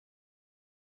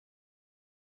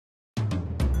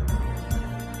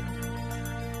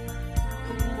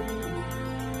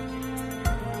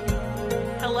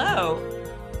Hello,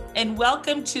 and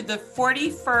welcome to the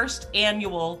 41st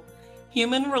Annual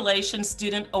Human Relations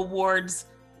Student Awards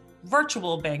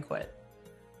virtual banquet.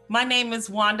 My name is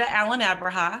Wanda Allen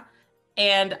Abraha,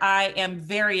 and I am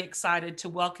very excited to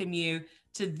welcome you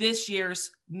to this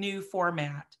year's new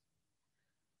format.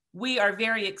 We are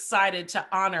very excited to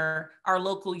honor our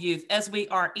local youth as we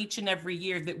are each and every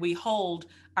year that we hold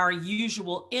our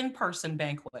usual in-person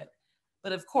banquet.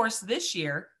 But of course, this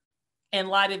year, in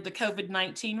light of the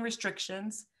COVID-19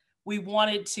 restrictions, we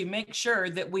wanted to make sure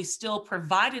that we still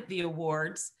provided the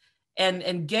awards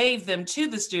and gave them to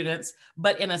the students,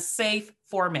 but in a safe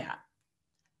format.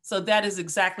 So that is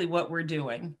exactly what we're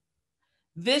doing.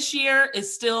 This year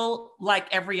is still like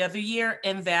every other year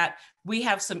in that we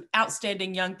have some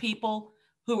outstanding young people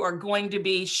who are going to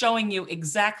be showing you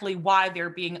exactly why they're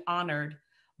being honored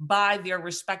by their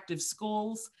respective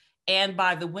schools and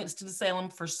by the Winston-Salem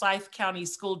Forsyth County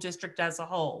School District as a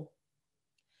whole.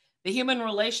 The Human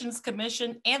Relations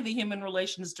Commission and the Human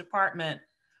Relations Department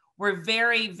were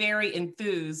very, very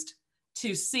enthused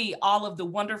to see all of the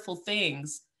wonderful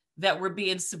things that were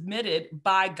being submitted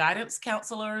by guidance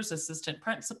counselors, assistant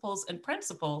principals, and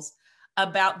principals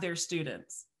about their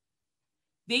students.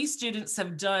 These students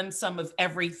have done some of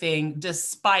everything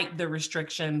despite the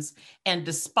restrictions and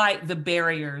despite the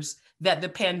barriers that the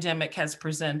pandemic has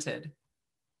presented.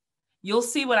 You'll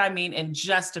see what I mean in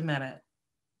just a minute.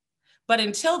 But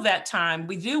until that time,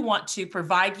 we do want to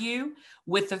provide you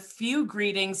with a few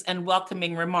greetings and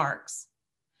welcoming remarks.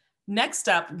 Next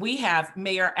up, we have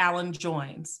Mayor Alan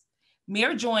Joines.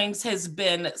 Mayor Joines has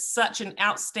been such an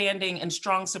outstanding and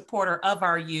strong supporter of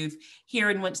our youth here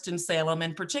in Winston-Salem,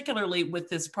 and particularly with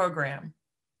this program.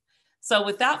 So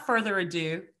without further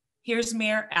ado, here's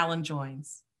Mayor Alan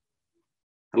Joines.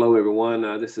 Hello, everyone.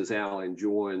 This is Alan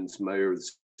Joines, Mayor of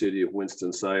the City of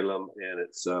Winston-Salem, and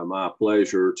it's my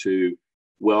pleasure to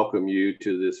welcome you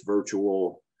to this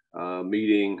virtual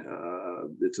meeting,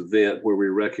 this event where we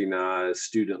recognize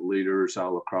student leaders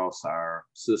all across our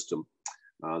system.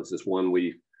 This is one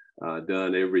we've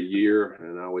done every year,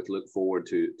 and I always look forward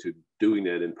to doing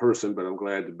it in person, but I'm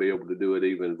glad to be able to do it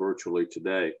even virtually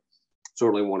today.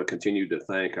 Certainly want to continue to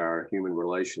thank our human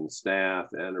relations staff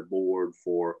and our board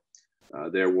for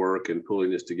their work in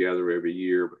pulling this together every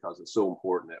year, because it's so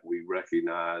important that we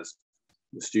recognize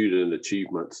the student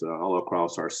achievements all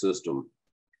across our system.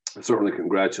 I certainly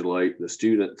congratulate the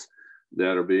students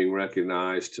that are being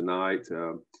recognized tonight,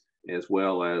 as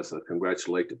well as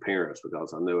congratulate the parents,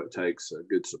 because I know it takes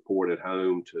good support at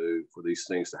home for these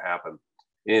things to happen.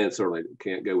 And certainly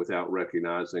can't go without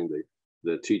recognizing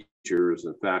the teachers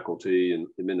and faculty and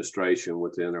administration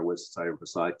within our Winston-Salem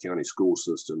Forsyth County school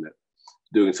system that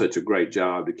doing such a great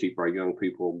job to keep our young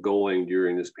people going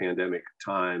during this pandemic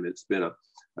time. It's been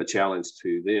a challenge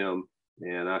to them,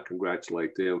 and I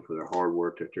congratulate them for their hard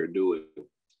work that they're doing.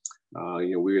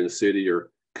 We in the city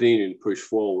are continuing to push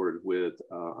forward with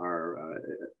our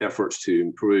efforts to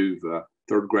improve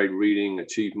third grade reading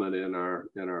achievement in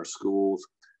our schools,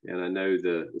 and I know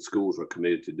the schools are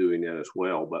committed to doing that as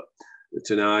well. But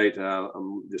tonight,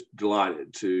 I'm just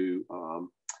delighted to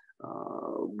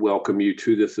welcome you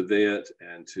to this event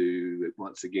and to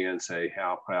once again say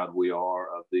how proud we are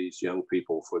of these young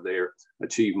people for their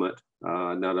achievement,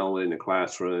 not only in the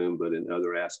classroom, but in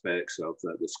other aspects of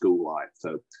the school life.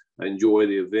 So enjoy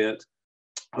the event.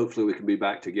 Hopefully we can be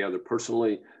back together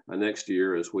personally next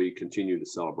year as we continue to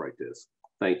celebrate this.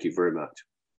 Thank you very much.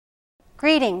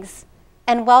 Greetings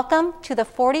and welcome to the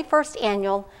 41st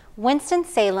Annual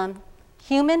Winston-Salem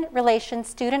Human Relations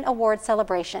Student Award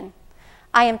Celebration.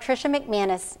 I am Tricia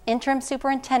McManus, Interim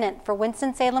Superintendent for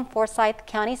Winston-Salem Forsyth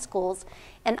County Schools,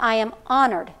 and I am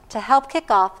honored to help kick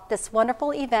off this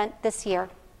wonderful event this year.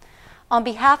 On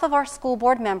behalf of our school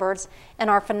board members and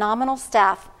our phenomenal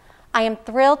staff, I am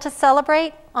thrilled to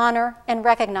celebrate, honor, and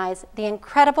recognize the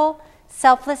incredible,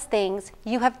 selfless things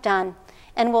you have done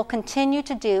and will continue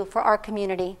to do for our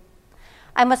community.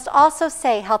 I must also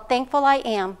say how thankful I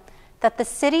am that the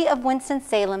City of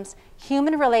Winston-Salem's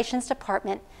Human Relations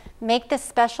Department make this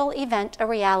special event a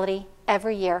reality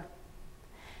every year.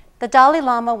 The Dalai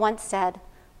Lama once said,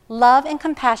 "Love and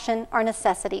compassion are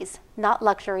necessities, not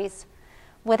luxuries.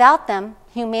 Without them,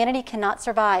 humanity cannot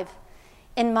survive."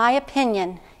 In my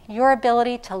opinion, your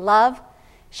ability to love,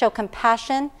 show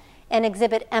compassion, and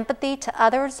exhibit empathy to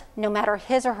others, no matter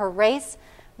his or her race,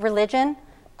 religion,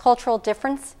 cultural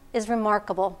difference, is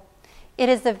remarkable. It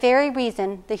is the very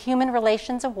reason the Human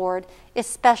Relations Award is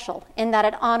special in that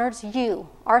it honors you,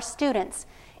 our students,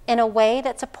 in a way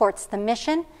that supports the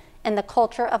mission and the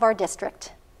culture of our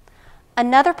district.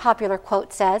 Another popular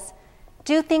quote says,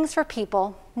 "Do things for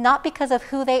people, not because of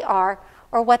who they are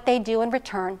or what they do in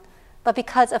return, but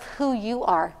because of who you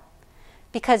are.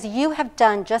 Because you have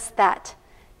done just that,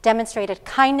 demonstrated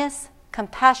kindness,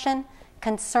 compassion,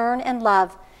 concern, and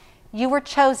love, you were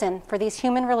chosen for these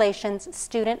Human Relations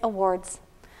Student Awards.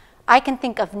 I can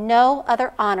think of no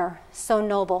other honor so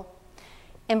noble.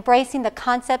 Embracing the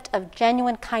concept of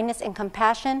genuine kindness and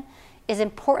compassion is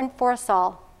important for us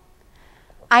all.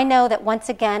 I know that once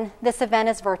again, this event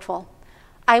is virtual.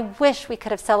 I wish we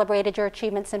could have celebrated your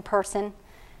achievements in person.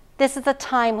 This is a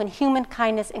time when human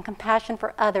kindness and compassion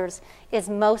for others is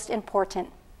most important.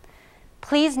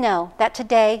 Please know that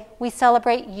today we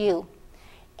celebrate you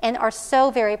and are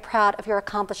so very proud of your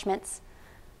accomplishments.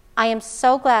 I am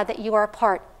so glad that you are a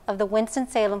part of the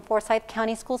Winston-Salem Forsyth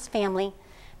County Schools family,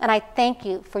 and I thank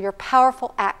you for your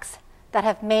powerful acts that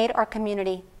have made our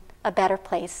community a better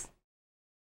place.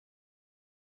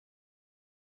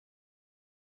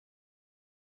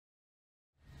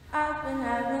 I've been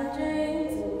having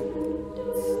dreams,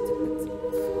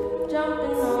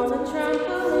 jumping on a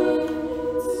trampoline,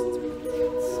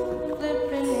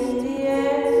 flipping in the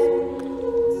air.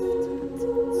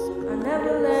 I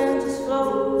never learned to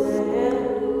slow there.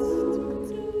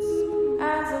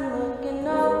 As I'm looking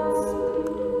up,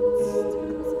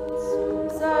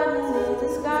 suddenly the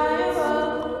sky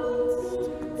above,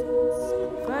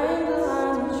 framed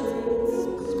behind the trees,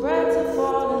 spreads of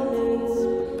fallen leaves.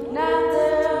 Now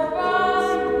they're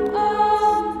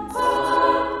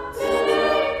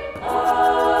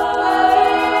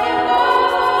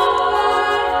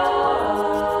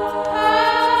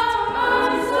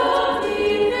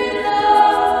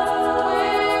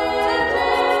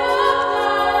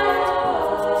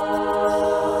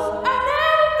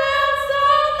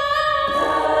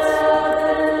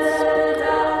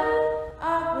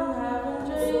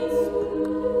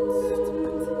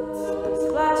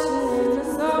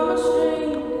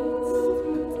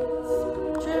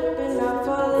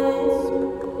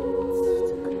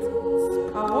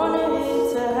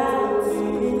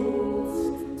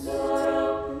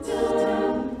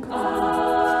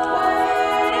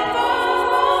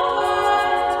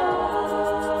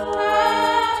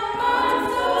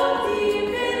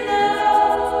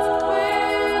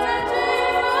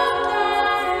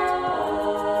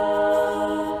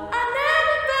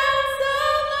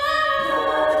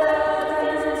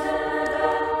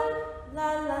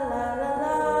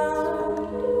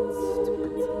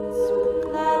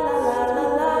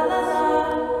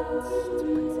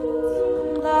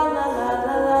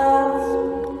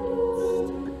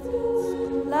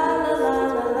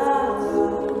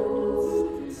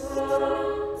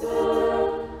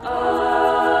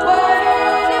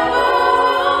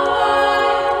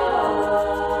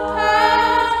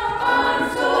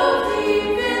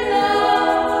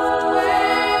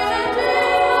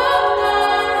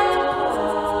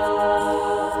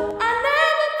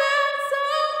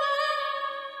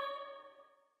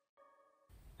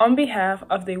On behalf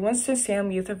of the Winston-Salem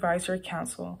Youth Advisory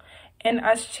Council and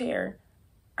as chair,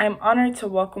 I am honored to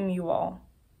welcome you all.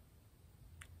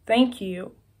 Thank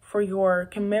you for your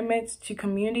commitment to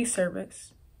community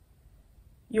service,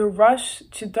 your rush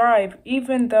to thrive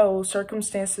even though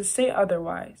circumstances say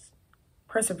otherwise,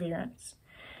 perseverance,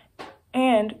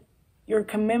 and your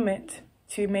commitment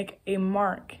to make a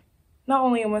mark, not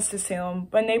only in Winston-Salem,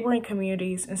 but neighboring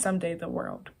communities and someday the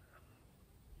world.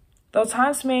 Though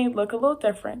times may look a little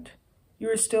different,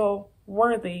 you are still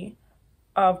worthy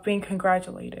of being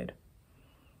congratulated.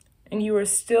 And you are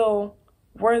still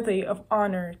worthy of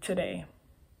honor today.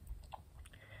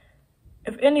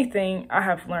 If anything I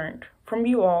have learned from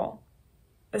you all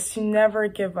is to never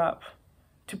give up,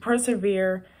 to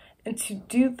persevere, and to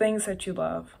do things that you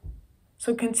love.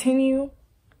 So continue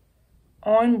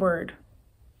onward,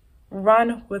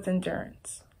 run with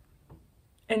endurance.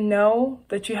 And know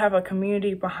that you have a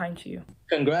community behind you.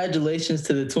 Congratulations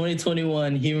to the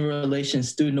 2021 Human Relations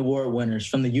Student Award winners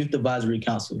from the Youth Advisory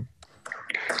Council.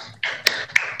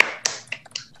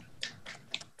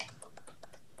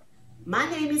 My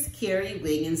name is Carrie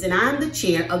Wiggins, and I'm the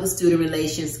chair of the Student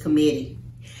Relations Committee.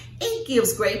 It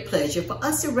gives great pleasure for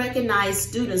us to recognize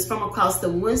students from across the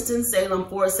Winston-Salem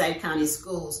Forsyth County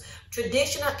Schools,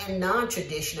 traditional and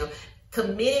non-traditional,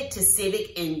 committed to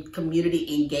civic and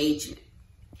community engagement.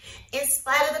 In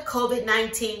spite of the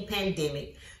COVID-19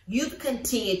 pandemic, youth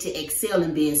continue to excel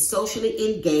in being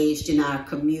socially engaged in our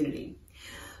community.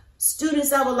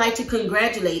 Students, I would like to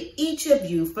congratulate each of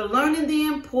you for learning the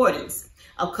importance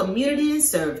of community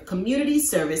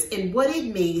service and what it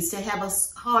means to have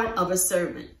a heart of a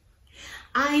servant.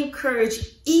 I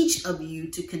encourage each of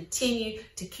you to continue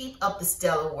to keep up the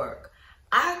stellar work.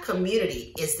 Our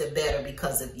community is the better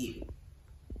because of you.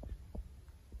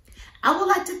 I would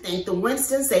like to thank the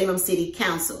Winston-Salem City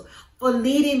Council for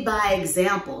leading by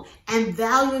example and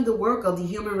valuing the work of the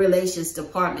Human Relations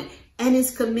Department and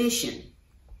its commission.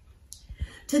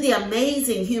 To the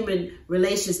amazing Human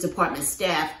Relations Department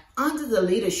staff under the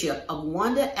leadership of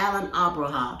Wanda Allen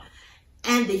Abraha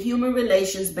and the Human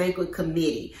Relations Banquet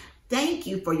Committee, thank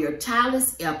you for your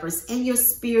tireless efforts and your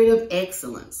spirit of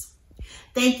excellence.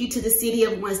 Thank you to the City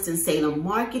of Winston-Salem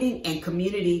Marketing and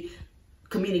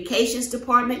Communications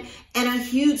Department, and a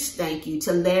huge thank you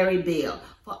to Larry Bell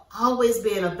for always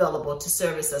being available to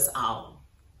service us all.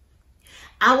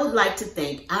 I would like to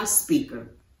thank our speaker,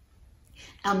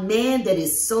 a man that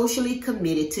is socially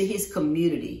committed to his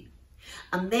community,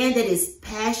 a man that is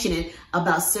passionate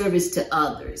about service to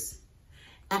others,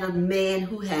 and a man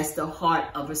who has the heart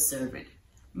of a servant,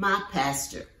 my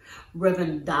pastor,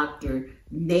 Reverend Dr.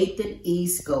 Nathan E.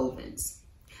 Scovins.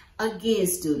 Again,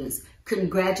 students,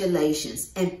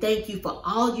 congratulations, and thank you for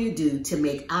all you do to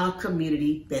make our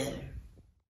community better.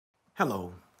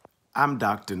 Hello, I'm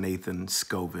Dr. Nathan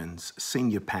Scovins,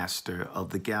 Senior Pastor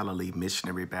of the Galilee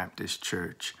Missionary Baptist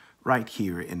Church right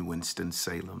here in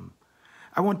Winston-Salem.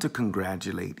 I want to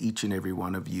congratulate each and every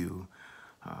one of you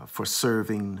for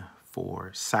serving,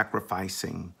 for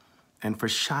sacrificing, and for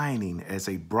shining as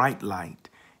a bright light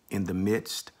in the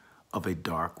midst of a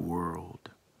dark world.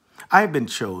 I have been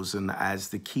chosen as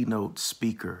the keynote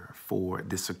speaker for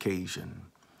this occasion.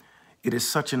 It is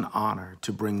such an honor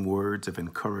to bring words of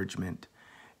encouragement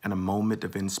and a moment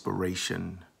of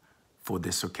inspiration for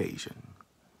this occasion.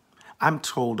 I'm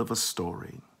told of a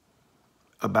story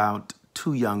about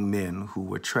two young men who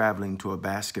were traveling to a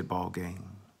basketball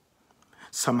game.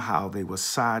 Somehow they were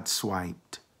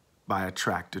sideswiped by a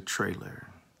tractor trailer.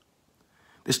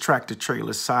 This tractor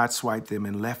trailer sideswiped them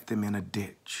and left them in a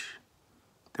ditch.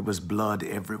 There was blood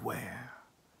everywhere.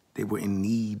 They were in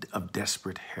need of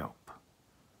desperate help.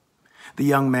 The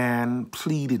young man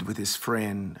pleaded with his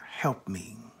friend, "Help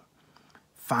me.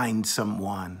 Find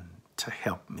someone to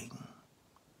help me."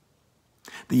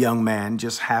 The young man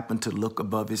just happened to look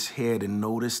above his head and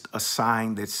noticed a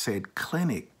sign that said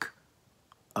 "Clinic"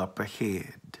 up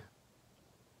ahead.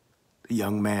 The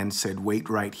young man said, "Wait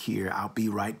right here. I'll be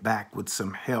right back with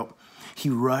some help." He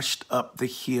rushed up the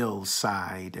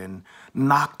hillside and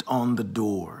knocked on the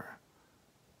door.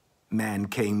 Man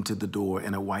came to the door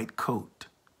in a white coat.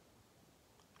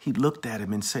 He looked at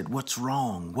him and said, "What's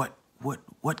wrong?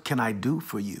 What can I do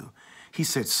for you?" He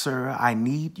said, "Sir, I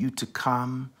need you to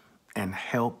come and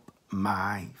help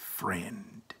my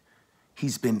friend.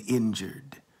 He's been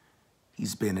injured.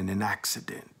 He's been in an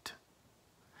accident."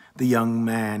 The young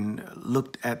man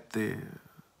looked at the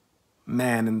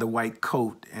man in the white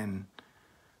coat, and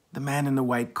the man in the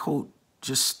white coat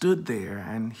just stood there,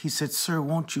 and he said, "Sir,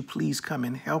 won't you please come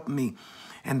and help me?"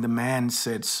 And the man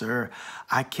said, "Sir,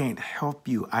 I can't help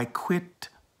you. I quit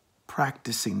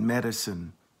practicing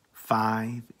medicine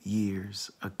 5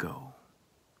 years ago."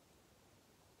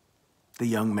 The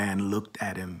young man looked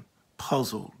at him,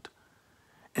 puzzled,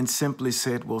 and simply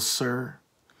said, "Well, sir,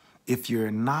 if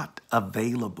you're not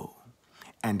available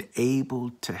and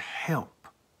able to help,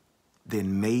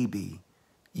 then maybe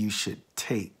you should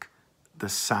take the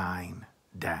sign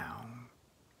down."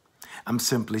 I'm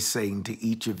simply saying to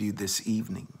each of you this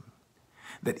evening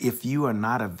that if you are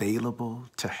not available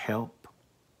to help,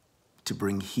 to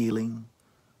bring healing,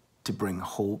 to bring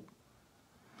hope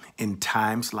in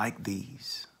times like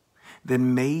these,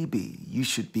 then maybe you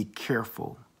should be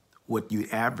careful what you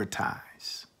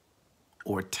advertise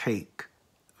or take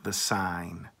the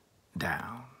sign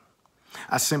down.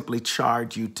 I simply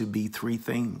charge you to be 3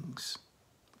 things.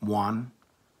 1,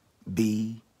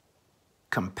 be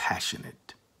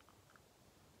compassionate.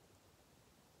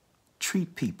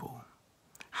 Treat people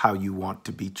how you want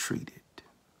to be treated.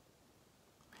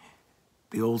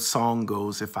 The old song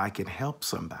goes, "If I can help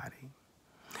somebody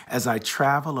as I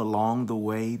travel along the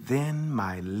way, then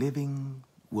my living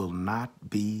will not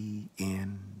be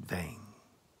in vain."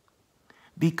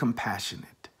 Be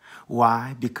compassionate.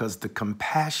 Why? Because the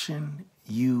compassion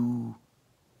you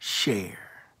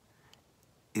share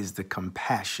is the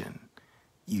compassion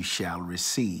you shall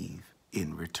receive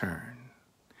in return.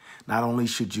 Not only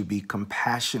should you be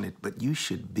compassionate, but you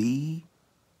should be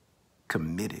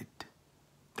committed.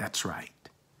 That's right.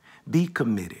 Be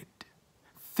committed.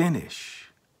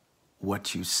 Finish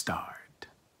what you start.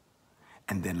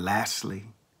 And then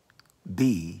lastly,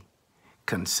 be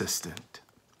consistent.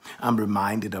 I'm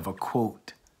reminded of a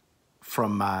quote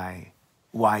from my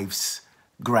wife's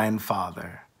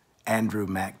grandfather, Andrew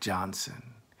Mack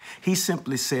Johnson. He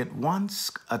simply said,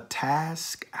 "Once a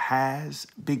task has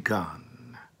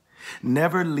begun,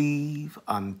 never leave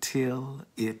until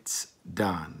it's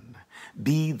done.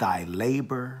 Be thy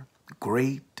labor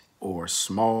great or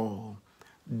small,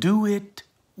 do it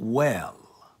well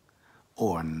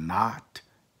or not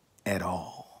at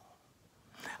all.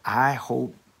 I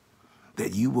hope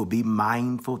that you will be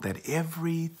mindful that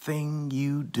everything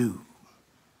you do,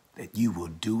 that you will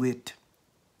do it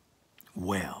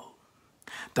well.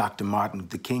 Dr. Martin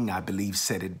Luther King, I believe,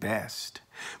 said it best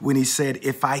when he said,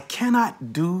 if I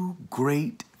cannot do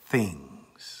great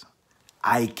things,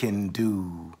 I can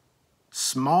do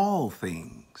small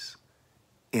things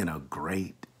in a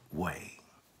great way.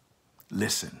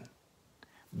 Listen,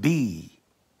 be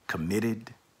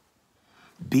committed,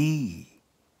 be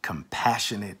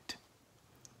compassionate,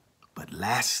 but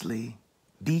lastly,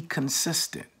 be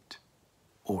consistent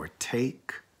or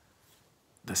take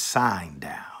the sign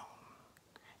down.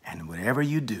 And whatever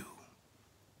you do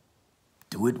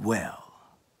it well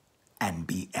and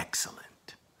be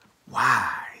excellent.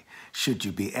 Why should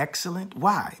you be excellent?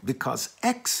 Why? Because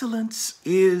excellence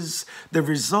is the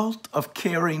result of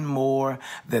caring more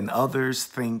than others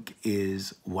think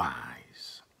is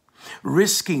wise,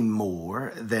 risking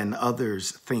more than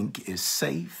others think is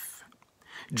safe,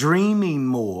 dreaming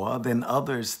more than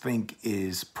others think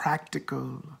is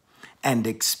practical, and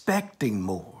expecting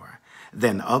more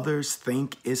than others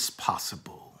think is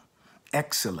possible.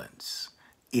 Excellence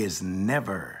is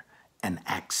never an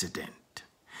accident.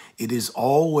 It is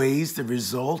always the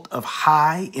result of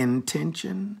high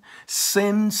intention,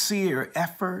 sincere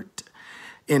effort,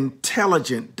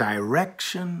 intelligent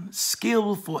direction,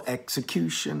 skillful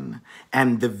execution,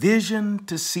 and the vision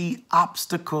to see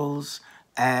obstacles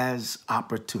as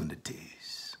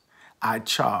opportunities. I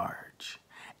charge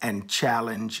and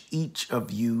challenge each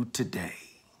of you today.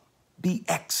 Be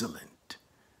excellent.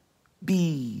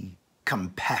 Be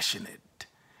compassionate.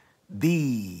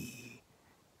 Be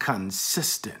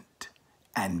consistent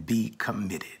and be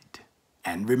committed.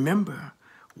 And remember,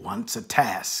 once a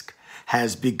task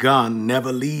has begun,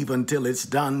 never leave until it's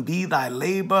done. Be thy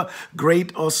labor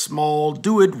great or small,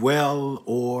 do it well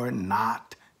or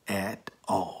not at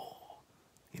all.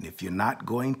 And if you're not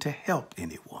going to help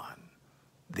anyone,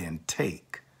 then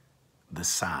take the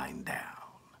sign down.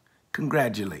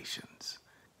 Congratulations.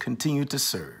 Continue to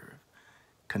serve,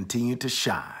 continue to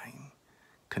shine,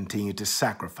 continue to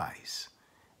sacrifice,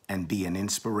 and be an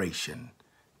inspiration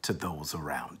to those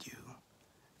around you.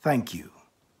 Thank you.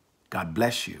 God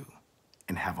bless you,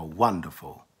 and have a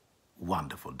wonderful,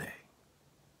 wonderful day.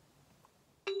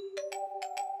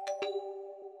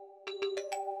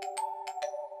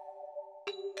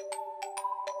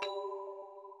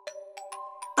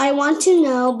 I Want to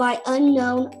Know by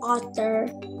unknown author.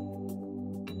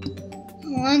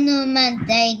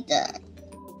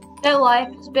 That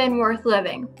life has been worth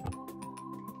living.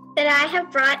 That I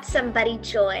have brought somebody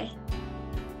joy.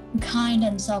 Kind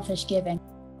and selfish giving.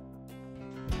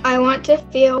 I want to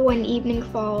feel when evening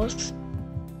falls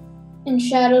and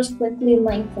shadows quickly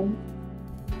lengthen.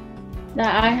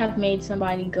 That I have made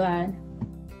somebody glad.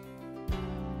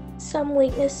 Some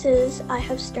weaknesses I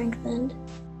have strengthened.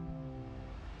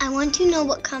 I want to know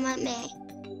what come at may.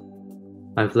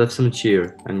 I've left some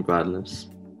cheer and gladness.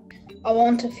 I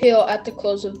want to feel at the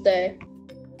close of day.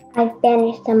 I've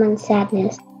banished someone's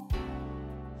sadness.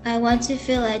 I want to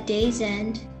feel at day's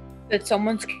end that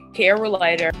someone's care were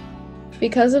lighter.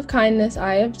 Because of kindness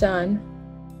I have done,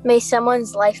 may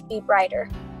someone's life be brighter.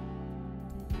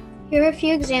 Here are a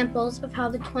few examples of how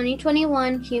the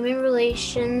 2021 Human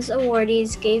Relations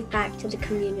awardees gave back to the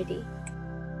community.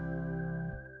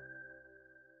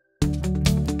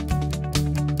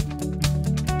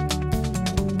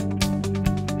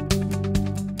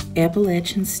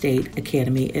 Appalachian State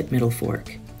Academy at Middle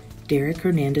Fork, Derek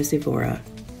Hernandez Evora.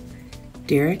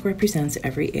 Derek represents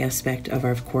every aspect of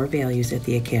our core values at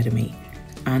the Academy: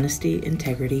 honesty,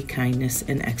 integrity, kindness,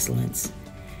 and excellence.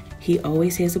 He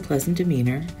always has a pleasant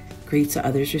demeanor, greets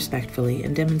others respectfully,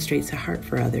 and demonstrates a heart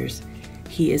for others.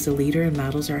 He is a leader and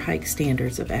models our high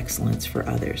standards of excellence for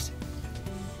others.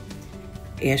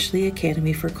 Ashley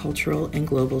Academy for Cultural and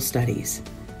Global Studies,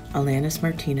 Alanis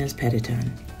Martinez Petiton.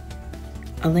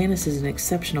 Alanis is an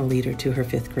exceptional leader to her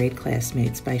 5th grade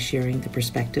classmates by sharing the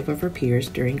perspective of her peers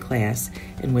during class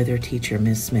and with her teacher,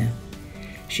 Ms. Smith.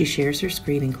 She shares her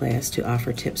screening class to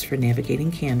offer tips for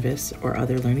navigating Canvas or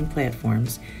other learning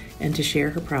platforms and to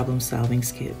share her problem-solving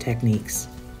techniques.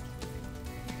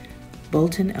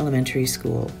 Bolton Elementary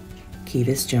School,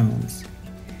 Kevis Jones.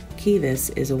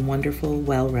 Kevis is a wonderful,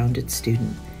 well-rounded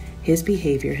student. His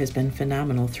behavior has been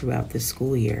phenomenal throughout this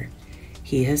school year.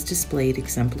 He has displayed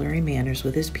exemplary manners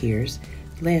with his peers.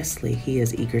 Lastly, he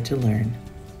is eager to learn.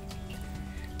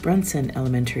 Brunson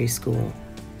Elementary School,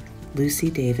 Lucy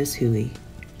Davis Huey.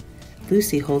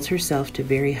 Lucy holds herself to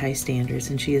very high standards,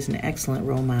 and she is an excellent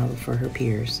role model for her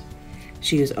peers.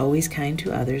 She is always kind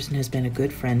to others and has been a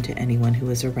good friend to anyone who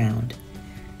is around.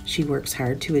 She works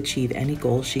hard to achieve any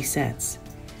goal she sets.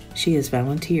 She has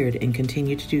volunteered and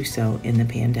continued to do so in the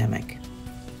pandemic.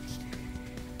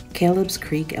 Caleb's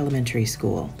Creek Elementary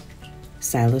School.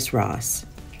 Silas Ross.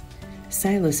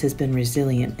 Silas has been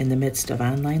resilient in the midst of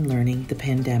online learning, the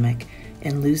pandemic,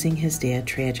 and losing his dad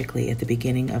tragically at the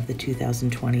beginning of the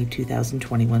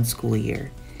 2020-2021 school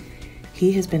year.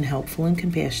 He has been helpful and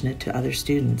compassionate to other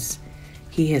students.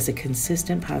 He has a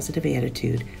consistent positive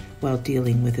attitude while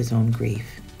dealing with his own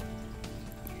grief.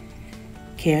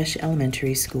 Cash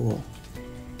Elementary School.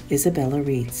 Isabella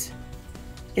Reitz.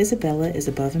 Isabella is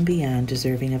above and beyond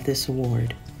deserving of this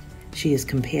award. She is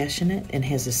compassionate and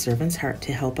has a servant's heart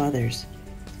to help others.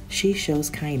 She shows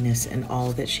kindness in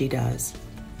all that she does.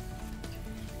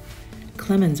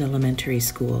 Clemens Elementary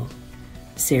School.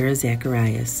 Sarah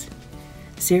Zacharias.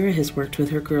 Sarah has worked with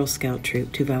her Girl Scout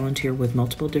troop to volunteer with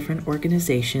multiple different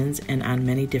organizations and on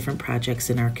many different projects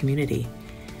in our community.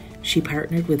 She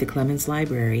partnered with the Clemens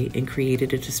Library and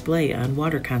created a display on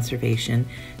water conservation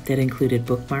that included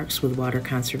bookmarks with water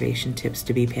conservation tips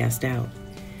to be passed out.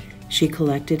 She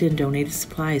collected and donated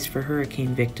supplies for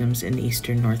hurricane victims in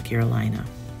eastern North Carolina.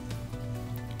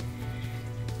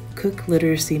 Cook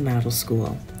Literacy Model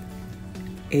School.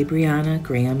 Abriana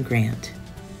Graham Grant.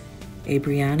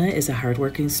 Abriana is a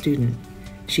hardworking student.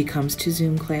 She comes to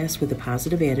Zoom class with a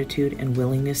positive attitude and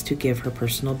willingness to give her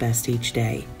personal best each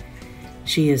day.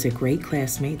 She is a great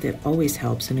classmate that always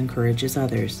helps and encourages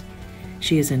others.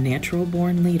 She is a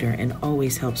natural-born leader and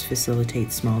always helps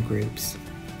facilitate small groups.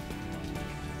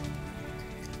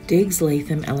 Diggs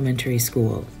Latham Elementary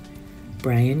School.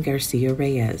 Brian Garcia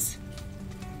Reyes.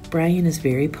 Brian is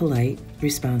very polite,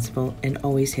 responsible, and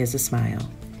always has a smile.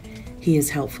 He is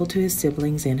helpful to his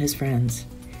siblings and his friends.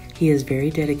 He is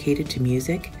very dedicated to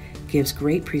music, gives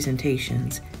great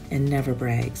presentations, and never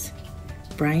brags.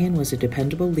 Brian was a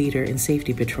dependable leader in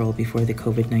safety patrol before the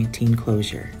COVID-19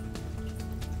 closure.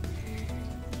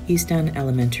 Easton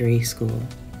Elementary School.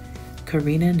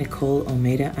 Karina Nicole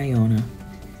Almeida Iona.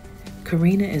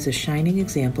 Karina is a shining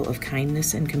example of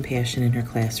kindness and compassion in her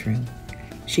classroom.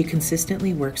 She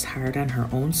consistently works hard on her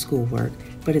own schoolwork,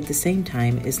 but at the same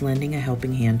time is lending a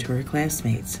helping hand to her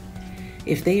classmates.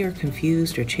 If they are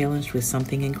confused or challenged with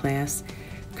something in class,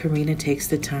 Karina takes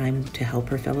the time to help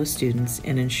her fellow students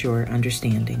and ensure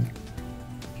understanding.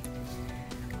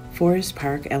 Forest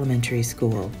Park Elementary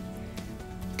School.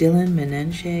 Dylan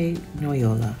Menenche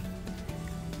Noyola.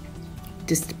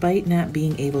 Despite not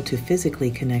being able to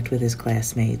physically connect with his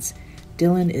classmates,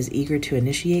 Dylan is eager to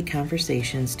initiate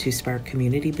conversations to spark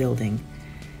community building.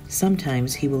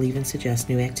 Sometimes he will even suggest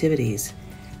new activities.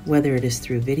 Whether it is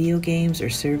through video games or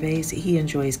surveys, he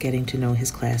enjoys getting to know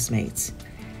his classmates.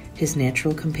 His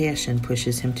natural compassion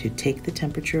pushes him to take the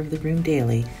temperature of the room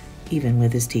daily, even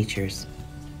with his teachers.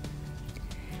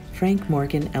 Frank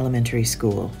Morgan Elementary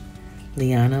School.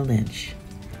 Liana Lynch.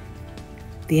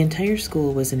 The entire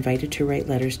school was invited to write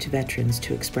letters to veterans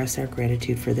to express our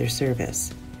gratitude for their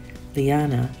service.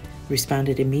 Liana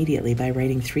responded immediately by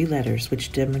writing 3 letters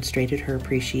which demonstrated her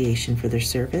appreciation for their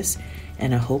service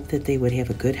and a hope that they would have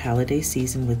a good holiday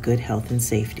season with good health and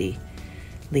safety.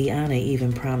 Liana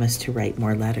even promised to write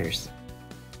more letters.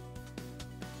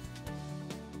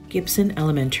 Gibson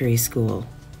Elementary School.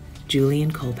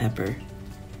 Julian Culpepper.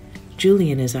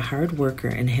 Julian is a hard worker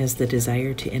and has the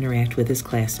desire to interact with his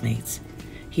classmates.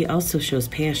 He also shows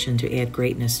passion to add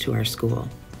greatness to our school.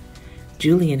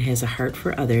 Julian has a heart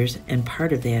for others, and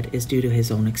part of that is due to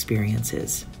his own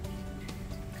experiences.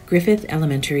 Griffith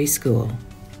Elementary School.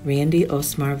 Randy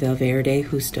Osmar Valverde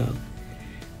Justo.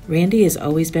 Randy has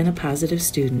always been a positive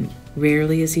student.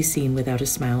 Rarely is he seen without a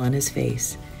smile on his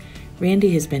face.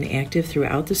 Randy has been active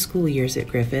throughout the school years at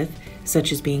Griffith,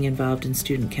 such as being involved in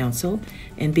student council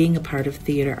and being a part of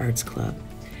Theater Arts Club.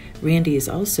 Randy is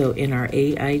also in our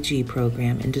AIG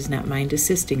program and does not mind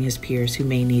assisting his peers who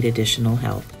may need additional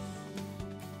help.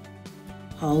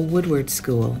 Hall Woodward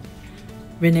School.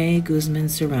 Renee Guzman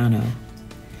Serrano.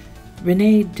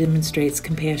 Renee demonstrates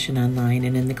compassion online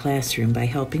and in the classroom by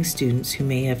helping students who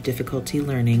may have difficulty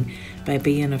learning by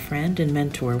being a friend and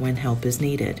mentor when help is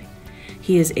needed.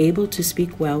 He is able to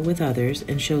speak well with others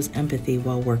and shows empathy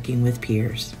while working with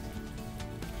peers.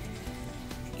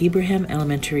 Ibrahim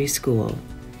Elementary School.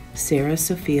 Sarah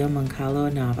Sofia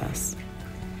Moncalo Navas.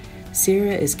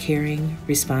 Sarah is caring,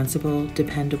 responsible,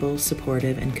 dependable,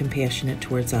 supportive, and compassionate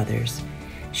towards others.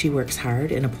 She works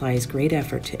hard and applies great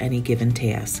effort to any given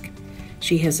task.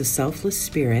 She has a selfless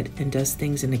spirit and does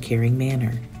things in a caring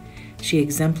manner. She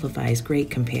exemplifies great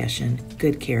compassion,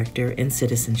 good character, and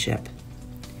citizenship.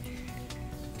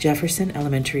 Jefferson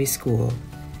Elementary School,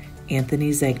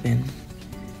 Anthony Zegman.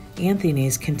 Anthony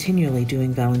is continually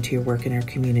doing volunteer work in our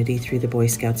community through the Boy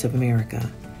Scouts of America.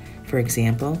 For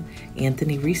example,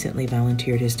 Anthony recently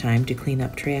volunteered his time to clean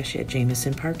up trash at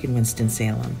Jamison Park in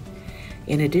Winston-Salem.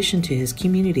 In addition to his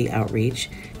community outreach,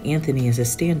 Anthony is a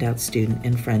standout student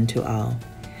and friend to all.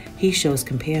 He shows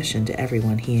compassion to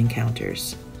everyone he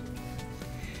encounters.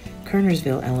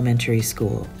 Kernersville Elementary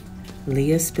School,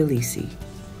 Leah Spilisi.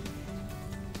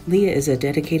 Leah is a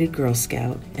dedicated Girl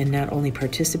Scout and not only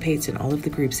participates in all of the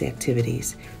group's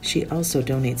activities, she also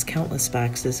donates countless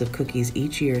boxes of cookies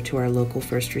each year to our local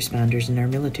first responders and our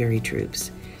military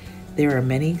troops. There are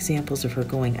many examples of her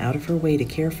going out of her way to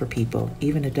care for people,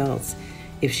 even adults,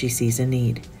 if she sees a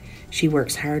need. She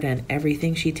works hard on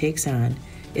everything she takes on,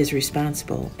 is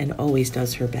responsible, and always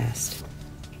does her best.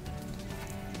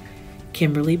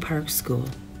 Kimberly Park School,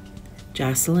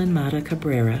 Jocelyn Mata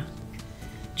Cabrera.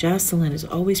 Jocelyn is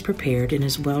always prepared and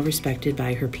is well respected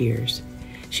by her peers.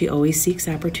 She always seeks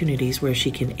opportunities where she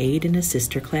can aid and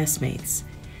assist her classmates.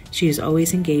 She is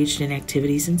always engaged in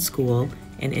activities in school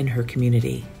and in her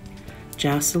community.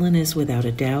 Jocelyn is without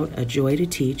a doubt a joy to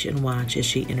teach and watch as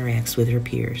she interacts with her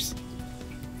peers.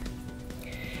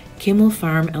 Kimmel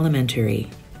Farm Elementary,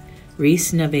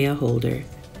 Reese Nevea Holder.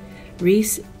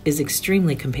 Reese is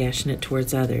extremely compassionate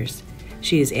towards others.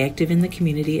 She is active in the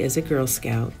community as a Girl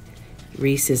Scout.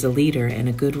 Reese is a leader and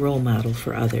a good role model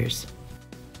for others.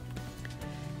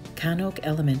 Conoke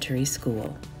Elementary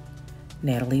School,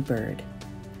 Natalie Bird.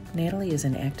 Natalie is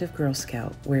an active Girl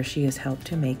Scout where she has helped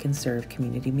to make and serve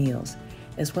community meals,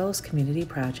 as well as community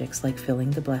projects like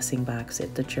filling the blessing box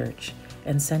at the church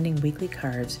and sending weekly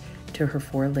cards to her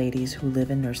 4 ladies who live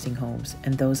in nursing homes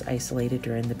and those isolated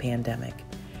during the pandemic.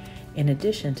 In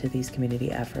addition to these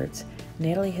community efforts,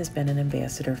 Natalie has been an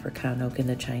ambassador for Conoke in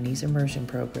the Chinese Immersion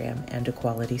Program and a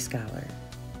Quality Scholar.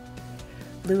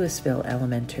 Louisville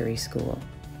Elementary School,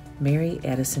 Mary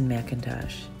Addison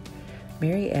McIntosh.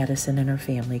 Mary Addison and her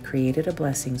family created a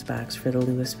blessings box for the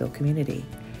Louisville community.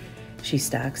 She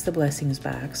stocks the blessings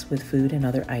box with food and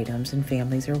other items, and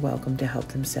families are welcome to help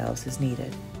themselves as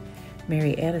needed.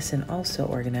 Mary Addison also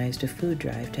organized a food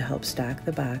drive to help stock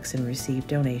the box and receive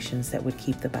donations that would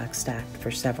keep the box stocked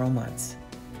for several months.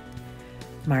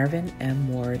 Marvin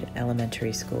M. Ward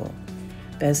Elementary School,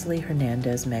 Besley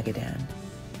Hernandez Magadan.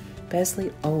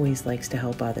 Besley always likes to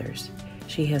help others.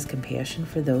 She has compassion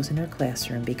for those in her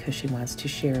classroom because she wants to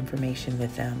share information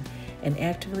with them and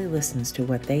actively listens to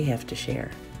what they have to share.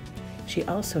 She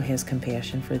also has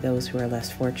compassion for those who are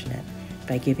less fortunate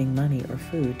by giving money or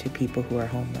food to people who are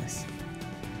homeless.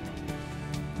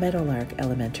 Meadowlark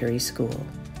Elementary School,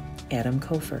 Adam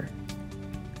Kofer.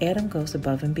 Adam goes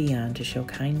above and beyond to show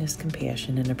kindness,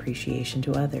 compassion, and appreciation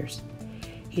to others.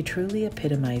 He truly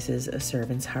epitomizes a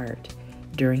servant's heart.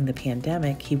 During the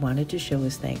pandemic, he wanted to show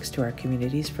his thanks to our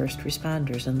community's first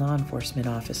responders and law enforcement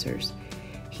officers.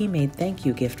 He made thank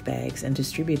you gift bags and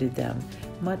distributed them,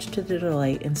 much to the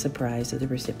delight and surprise of the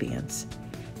recipients.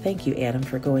 Thank you, Adam,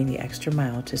 for going the extra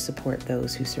mile to support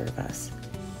those who serve us.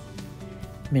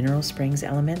 Mineral Springs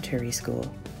Elementary School,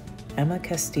 Emma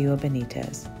Castillo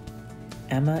Benitez.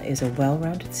 Emma is a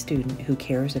well-rounded student who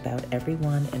cares about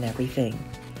everyone and everything.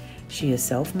 She is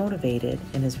self-motivated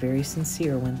and is very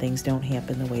sincere when things don't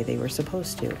happen the way they were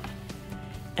supposed to.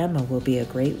 Emma will be a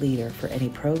great leader for any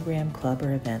program, club,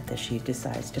 or event that she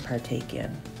decides to partake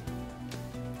in.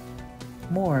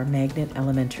 Moore Magnet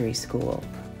Elementary School,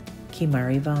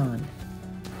 Kimari Vaughn.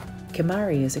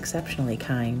 Kimari is exceptionally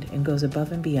kind and goes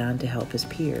above and beyond to help his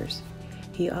peers.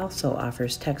 He also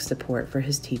offers tech support for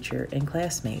his teacher and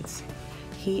classmates.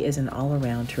 He is an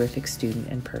all-around terrific student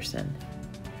and person.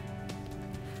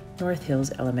 North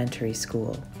Hills Elementary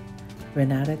School,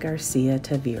 Renata Garcia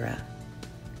Tavira.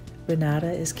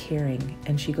 Renata is caring,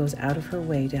 and she goes out of her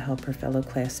way to help her fellow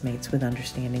classmates with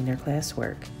understanding their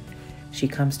classwork. She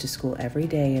comes to school every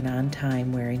day and on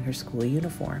time wearing her school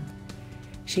uniform.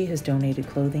 She has donated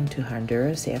clothing to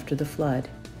Honduras after the flood.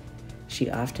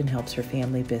 She often helps her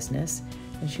family business,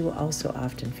 and she will also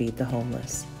often feed the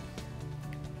homeless.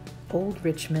 Old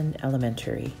Richmond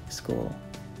Elementary School,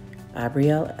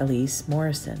 Abrielle Elise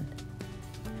Morrison.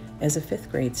 As a 5th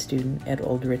grade student at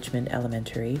Old Richmond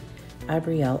Elementary,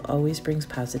 Abrielle always brings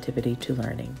positivity to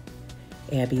learning.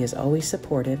 Abby is always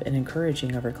supportive and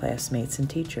encouraging of her classmates and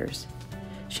teachers.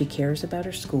 She cares about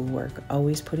her schoolwork,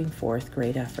 always putting forth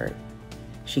great effort.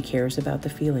 She cares about the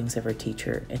feelings of her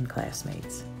teacher and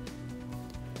classmates.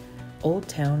 Old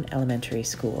Town Elementary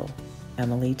School,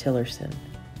 Emily Tillerson.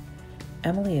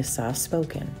 Emily is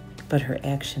soft-spoken, but her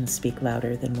actions speak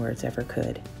louder than words ever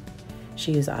could.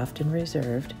 She is often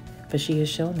reserved, but she has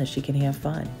shown that she can have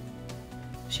fun.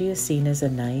 She is seen as a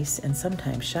nice and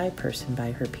sometimes shy person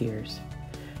by her peers.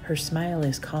 Her smile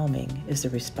is calming, is the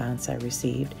response I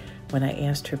received when I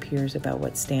asked her peers about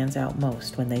what stands out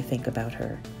most when they think about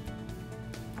her.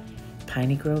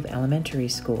 Piney Grove Elementary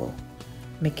School,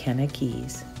 McKenna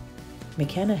Keys.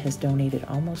 McKenna has donated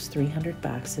almost 300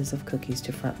 boxes of cookies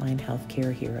to frontline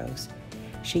healthcare heroes.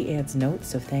 She adds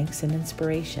notes of thanks and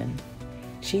inspiration.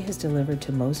 She has delivered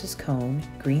to Moses Cone,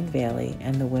 Green Valley,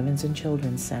 and the Women's and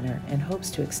Children's Center and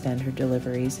hopes to extend her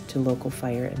deliveries to local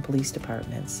fire and police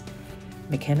departments.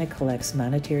 McKenna collects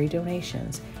monetary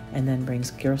donations and then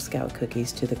brings Girl Scout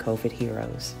cookies to the COVID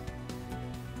heroes.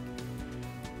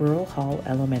 Rural Hall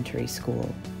Elementary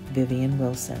School, Vivian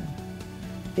Wilson.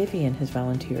 Vivian has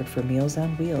volunteered for Meals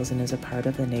on Wheels and is a part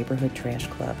of the Neighborhood Trash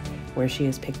Club, where she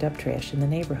has picked up trash in the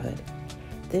neighborhood.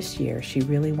 This year, she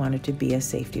really wanted to be a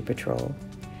safety patrol.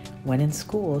 When in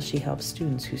school, she helps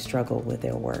students who struggle with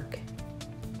their work.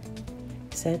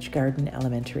 Sedge Garden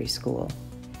Elementary School,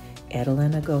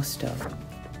 Adeline Agosto.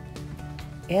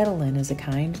 Adeline is a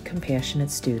kind,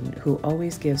 compassionate student who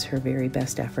always gives her very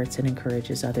best efforts and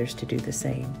encourages others to do the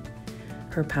same.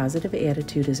 Her positive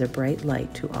attitude is a bright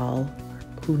light to all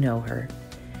who know her.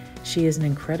 She is an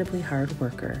incredibly hard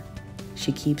worker.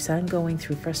 She keeps on going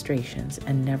through frustrations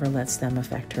and never lets them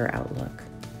affect her outlook.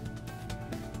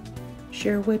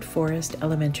 Sherwood Forest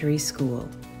Elementary School,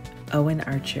 Owen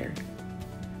Archer.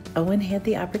 Owen had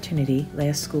the opportunity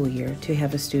last school year to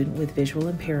have a student with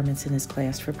visual impairments in his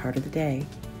class for part of the day.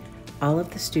 All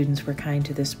of the students were kind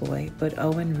to this boy, but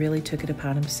Owen really took it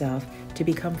upon himself to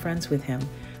become friends with him,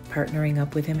 partnering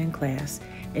up with him in class,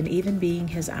 and even being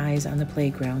his eyes on the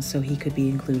playground so he could be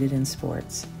included in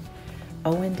sports.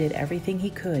 Owen did everything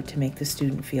he could to make the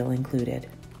student feel included.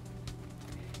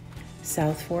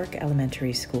 South Fork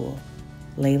Elementary School,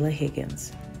 Layla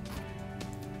Higgins.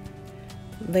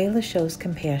 Layla shows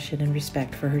compassion and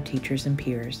respect for her teachers and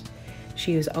peers.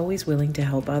 She is always willing to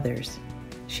help others.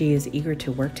 She is eager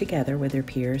to work together with her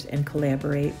peers and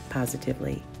collaborate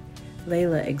positively.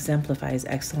 Layla exemplifies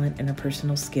excellent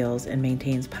interpersonal skills and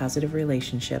maintains positive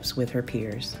relationships with her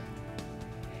peers.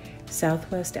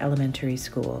 Southwest Elementary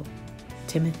School,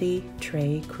 Timothy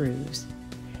Trey Cruz.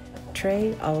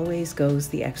 Trey always goes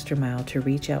the extra mile to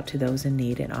reach out to those in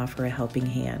need and offer a helping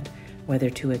hand, whether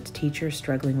to a teacher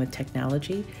struggling with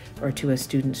technology or to a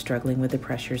student struggling with the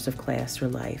pressures of class or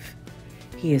life.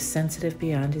 He is sensitive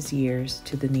beyond his years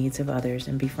to the needs of others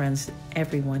and befriends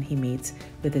everyone he meets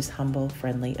with his humble,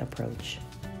 friendly approach.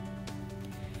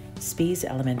 Spees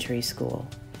Elementary School,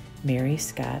 Mary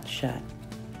Scott Shutt.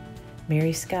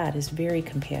 Mary Scott is very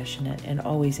compassionate and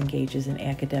always engages in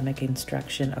academic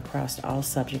instruction across all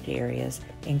subject areas,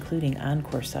 including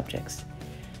encore subjects.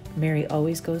 Mary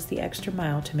always goes the extra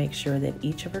mile to make sure that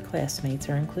each of her classmates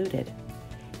are included.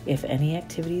 If any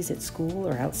activities at school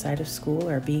or outside of school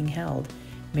are being held,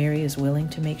 Mary is willing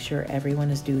to make sure everyone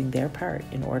is doing their part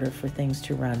in order for things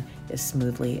to run as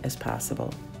smoothly as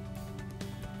possible.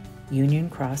 Union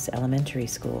Cross Elementary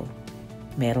School,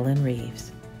 Madeline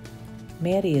Reeves.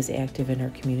 Maddie is active in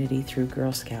her community through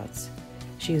Girl Scouts.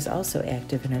 She is also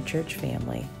active in her church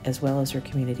family, as well as her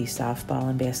community softball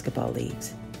and basketball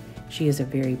leagues. She is a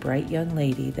very bright young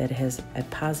lady that has a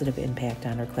positive impact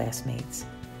on her classmates.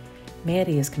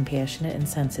 Maddie is compassionate and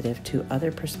sensitive to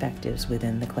other perspectives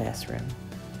within the classroom.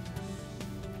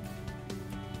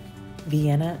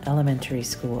 Vienna Elementary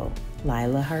School,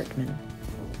 Lila Hartman.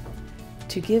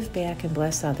 To give back and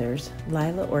bless others,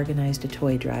 Lila organized a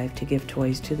toy drive to give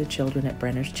toys to the children at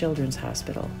Brenner's Children's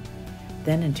Hospital.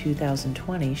 Then in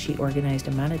 2020, she organized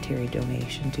a monetary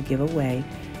donation to give away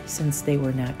since they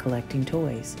were not collecting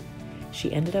toys.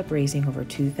 She ended up raising over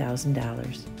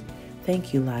 $2,000.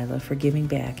 Thank you, Lila, for giving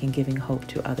back and giving hope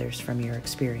to others from your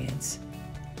experience.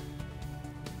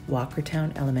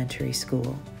 Walkertown Elementary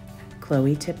School,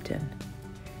 Chloe Tipton.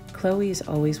 Chloe is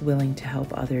always willing to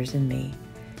help others and me.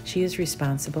 She is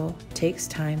responsible, takes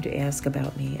time to ask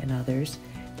about me and others,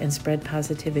 and spread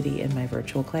positivity in my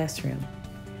virtual classroom.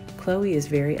 Chloe is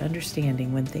very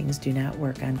understanding when things do not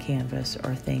work on Canvas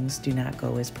or things do not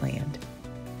go as planned.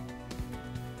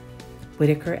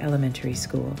 Whitaker Elementary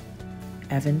School,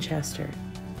 Evan Chester.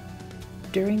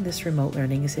 During this remote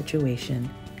learning situation,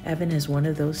 Evan is one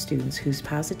of those students whose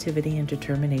positivity and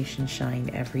determination shine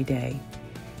every day.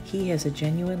 He has a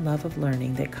genuine love of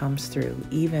learning that comes through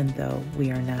even though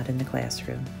we are not in the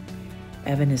classroom.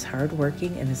 Evan is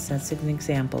hardworking and sets an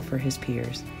example for his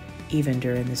peers, even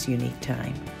during this unique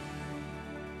time.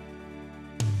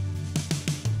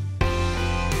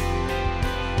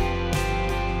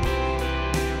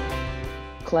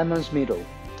 Clemens Middle,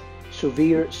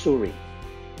 Suvir Suri.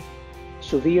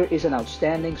 Suvir is an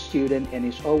outstanding student and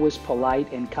is always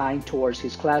polite and kind towards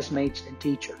his classmates and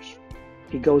teachers.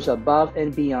 He goes above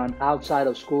and beyond outside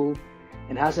of school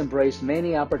and has embraced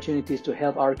many opportunities to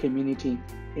help our community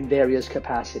in various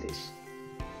capacities.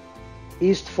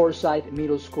 East Forsyth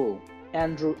Middle School,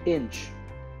 Andrew Inch.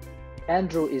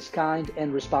 Andrew is kind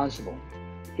and responsible.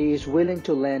 He is willing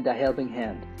to lend a helping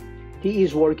hand. He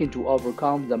is working to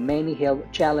overcome the many health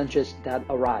challenges that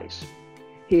arise.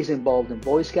 He is involved in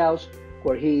Boy Scouts,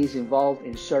 where he is involved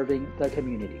in serving the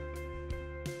community.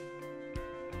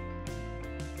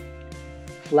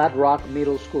 Flat Rock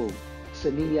Middle School,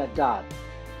 Saniya Dodd.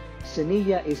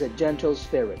 Saniya is a gentle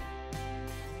spirit.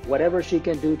 Whatever she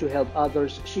can do to help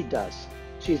others, she does.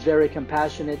 She is very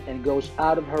compassionate and goes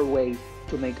out of her way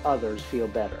to make others feel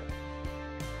better.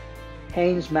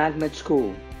 Haynes Magnet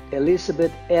School,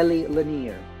 Elizabeth Ellie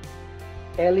Lanier.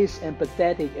 Ellie's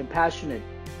empathetic and passionate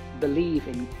belief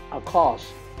in a cause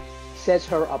sets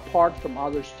her apart from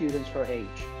other students her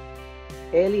age.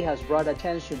 Ellie has brought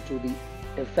attention to the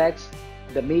effects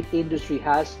the meat industry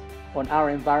has on our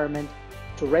environment,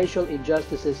 to racial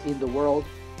injustices in the world,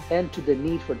 and to the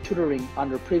need for tutoring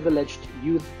underprivileged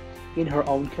youth in her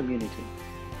own community.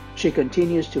 She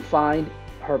continues to find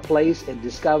her place and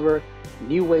discover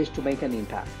new ways to make an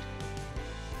impact.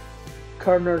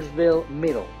 Kernersville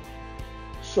Middle,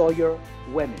 Sawyer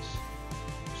Wemyss.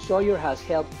 Sawyer has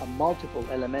helped multiple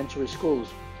elementary schools,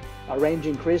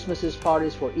 arranging Christmas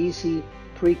parties for EC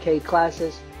pre-K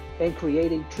classes and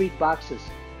creating treat boxes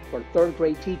for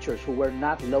third-grade teachers who were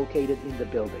not located in the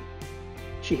building.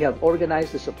 She helped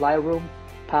organize the supply room,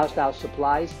 passed out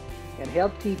supplies, and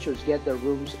helped teachers get their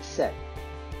rooms set.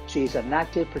 She is an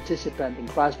active participant in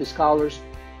Crosby Scholars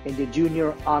and the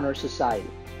Junior Honor Society.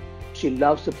 She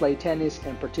loves to play tennis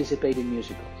and participate in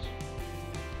musicals.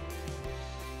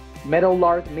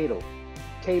 Meadowlark Middle,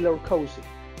 Taylor Cozy.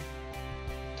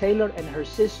 Taylor and her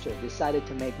sister decided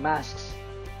to make masks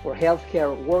for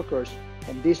healthcare workers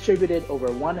and distributed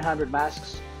over 100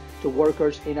 masks to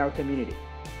workers in our community.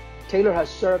 Taylor has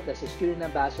served as a student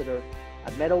ambassador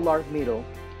at Meadowlark Middle,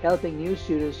 helping new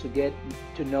students to get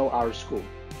to know our school.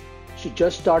 She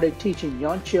just started teaching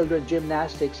young children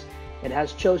gymnastics and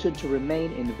has chosen to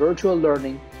remain in virtual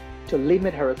learning to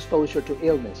limit her exposure to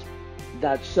illness,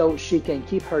 that's so she can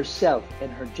keep herself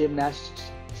and her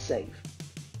gymnasts safe.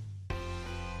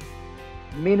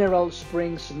 Mineral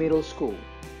Springs Middle School,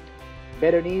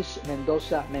 Berenice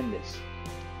Mendoza Mendez.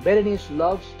 Berenice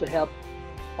loves to help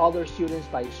other students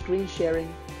by screen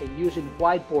sharing and using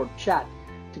whiteboard chat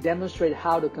to demonstrate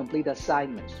how to complete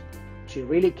assignments. She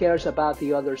really cares about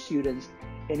the other students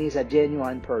and is a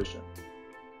genuine person.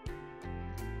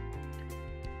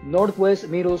 Northwest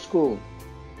Middle School,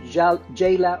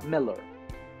 Jayla Miller.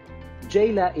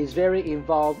 Jayla is very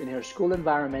involved in her school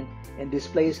environment and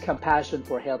displays compassion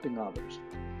for helping others.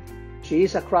 She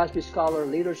is a Crosby Scholar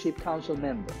Leadership Council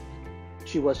member.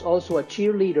 She was also a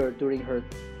cheerleader during her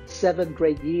 7th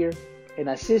grade year and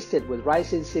assisted with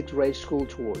Rising 6th grade school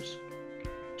tours.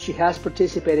 She has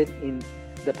participated in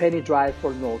the Penny Drive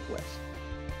for Northwest.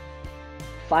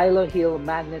 Philo Hill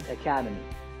Magnet Academy,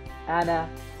 Ana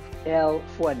L.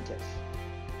 Fuentes.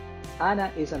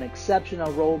 Ana is an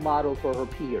exceptional role model for her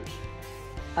peers.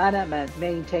 Ana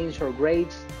maintains her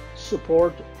grades,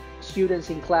 supports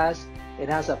students in class, and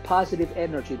has a positive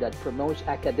energy that promotes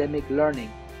academic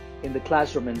learning in the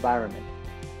classroom environment.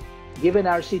 Given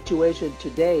our situation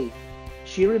today,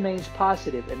 she remains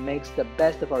positive and makes the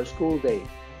best of our school day,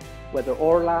 whether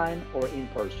online or in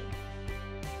person.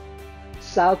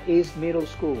 Southeast Middle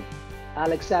School,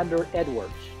 Alexander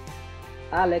Edwards.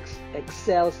 Alex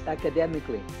excels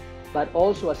academically, but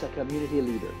also as a community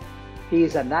leader. He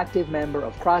is an active member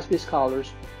of Crosby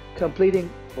Scholars, completing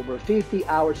over 50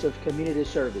 hours of community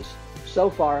service so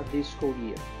far this school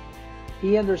year.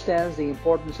 He understands the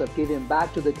importance of giving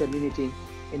back to the community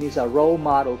and is a role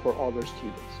model for other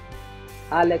students.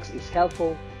 Alex is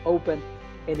helpful, open,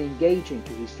 and engaging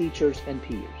to his teachers and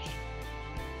peers.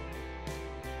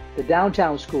 The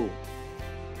Downtown School,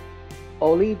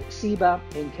 Olive Siba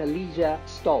and Kalija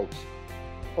Stoltz.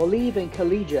 Olive and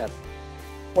Kalija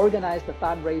organized a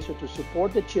fundraiser to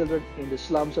support the children in the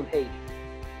slums of Haiti.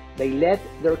 They led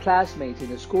their classmates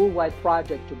in a school-wide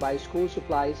project to buy school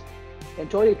supplies and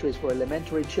toiletries for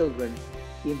elementary children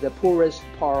in the poorest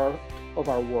part of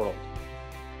our world.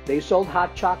 They sold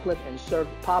hot chocolate and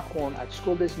served popcorn at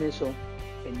school dismissal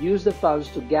and used the funds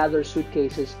to gather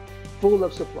suitcases full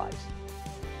of supplies.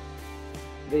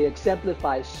 They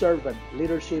exemplify servant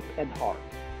leadership and heart.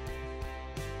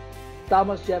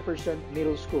 Thomas Jefferson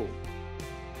Middle School,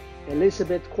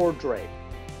 Elizabeth Cordray.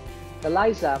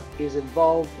 Eliza is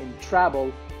involved in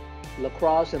travel,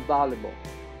 lacrosse, and volleyball,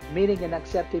 meeting and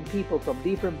accepting people from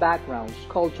different backgrounds,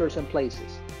 cultures, and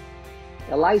places.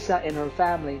 Eliza and her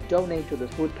family donate to the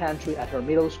food pantry at her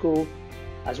middle school,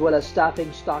 as well as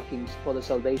stuffing stockings for the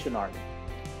Salvation Army.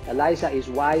 Eliza is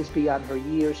wise beyond her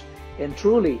years and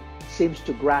truly seems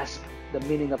to grasp the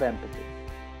meaning of empathy.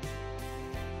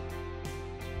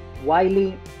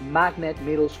 Wiley Magnet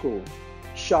Middle School,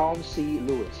 Sean C.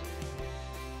 Lewis.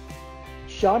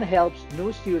 Sean helps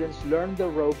new students learn the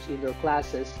ropes in their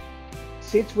classes,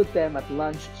 sits with them at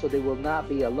lunch so they will not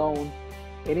be alone,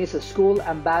 and is a school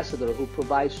ambassador who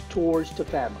provides tours to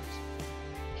families.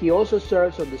 He also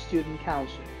serves on the student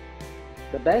council.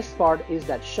 The best part is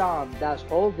that Sean does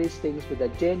all these things with a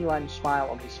genuine smile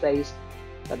on his face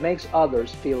that makes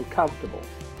others feel comfortable,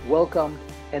 welcomed,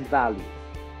 and valued.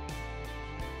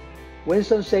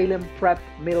 Winston-Salem Prep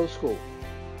Middle School,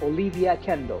 Olivia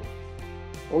Kendall.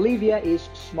 Olivia is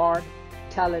smart,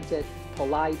 talented,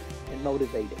 polite, and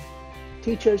motivated.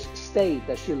 Teachers state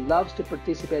that she loves to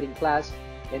participate in class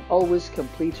and always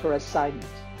completes her assignments.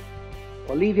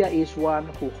 Olivia is one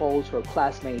who holds her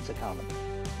classmates accountable.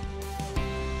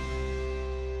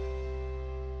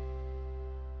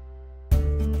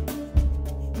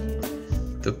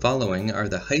 The following are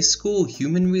the high school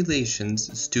Human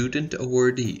Relations student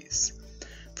awardees.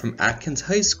 From Atkins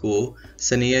High School,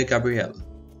 Sania Gabrielle.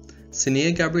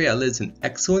 Sania Gabrielle is an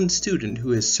excellent student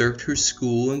who has served her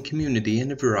school and community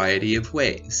in a variety of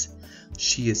ways.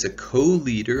 She is a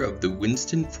co-leader of the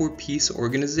Winston for Peace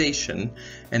organization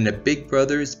and a Big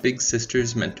Brothers Big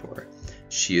Sisters mentor.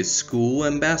 She is school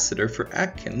ambassador for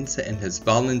Atkins and has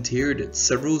volunteered at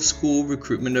several school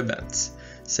recruitment events.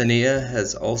 Sania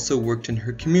has also worked in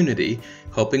her community,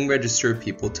 helping register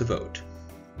people to vote.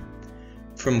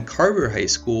 From Carver High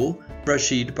School,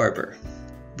 Rashid Barber.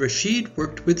 Rashid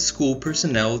worked with school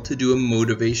personnel to do a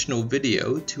motivational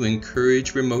video to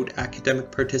encourage remote academic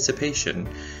participation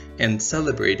and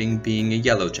celebrating being a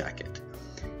Yellow Jacket.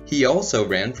 He also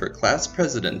ran for class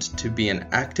president to be an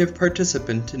active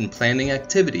participant in planning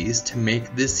activities to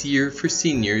make this year for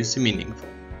seniors meaningful.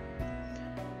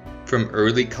 From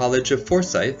Early College of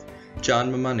Forsyth,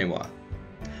 John Mamaniwa.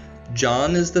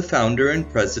 John is the founder and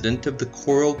president of the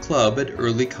Choral Club at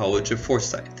Early College of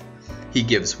Forsyth. He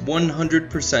gives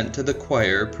 100% to the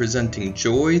choir, presenting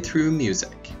joy through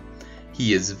music.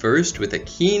 He is versed with a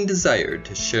keen desire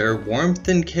to share warmth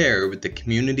and care with the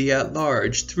community at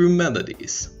large through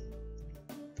melodies.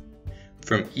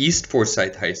 From East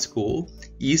Forsyth High School,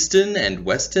 Easton and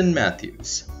Weston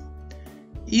Matthews.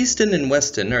 Easton and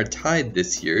Weston are tied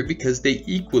this year because they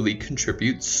equally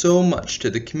contribute so much to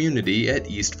the community at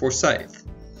East Forsyth.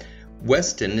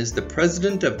 Weston is the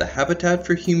president of the Habitat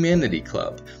for Humanity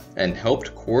Club and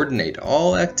helped coordinate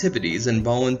all activities and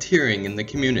volunteering in the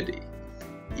community.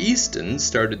 Easton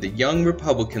started the Young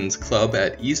Republicans Club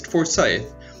at East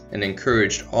Forsyth and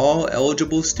encouraged all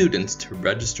eligible students to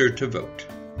register to vote.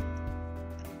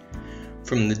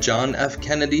 From the John F.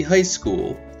 Kennedy High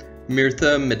School,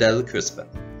 Mirtha Medel Crispin.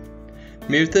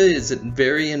 Mirtha is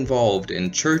very involved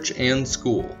in church and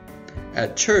school.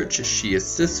 At church, she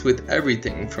assists with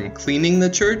everything from cleaning the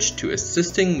church to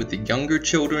assisting with the younger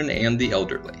children and the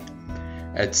elderly.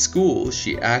 At school,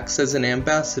 she acts as an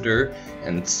ambassador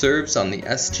and serves on the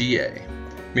SGA.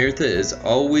 Mirtha is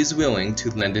always willing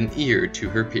to lend an ear to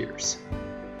her peers.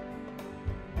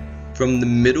 From the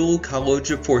Middle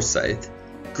College of Forsyth,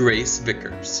 Grace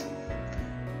Vickers.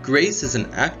 Grace is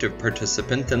an active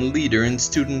participant and leader in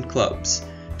student clubs.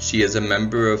 She is a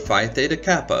member of Phi Theta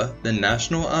Kappa, the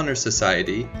National Honor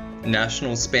Society,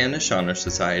 National Spanish Honor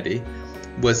Society,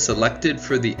 was selected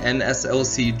for the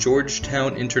NSLC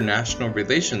Georgetown International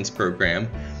Relations Program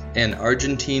and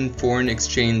Argentine Foreign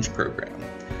Exchange Program.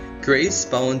 Grace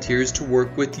volunteers to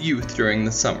work with youth during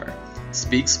the summer,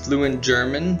 speaks fluent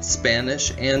German,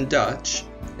 Spanish, and Dutch,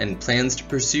 and plans to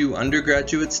pursue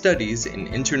undergraduate studies in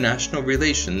international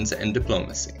relations and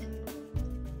diplomacy.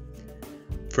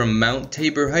 From Mount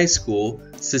Tabor High School,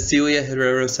 Cecilia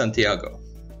Herrero Santiago.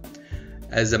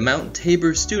 As a Mount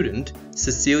Tabor student,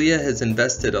 Cecilia has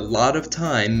invested a lot of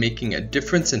time making a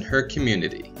difference in her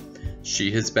community.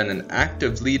 She has been an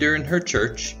active leader in her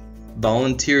church,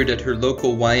 volunteered at her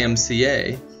local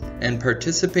YMCA, and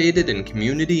participated in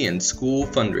community and school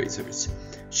fundraisers.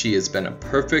 She has been a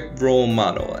perfect role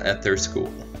model at their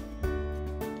school.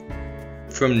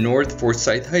 From North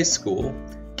Forsyth High School,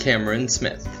 Cameron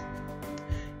Smith.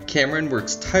 Cameron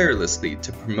works tirelessly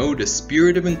to promote a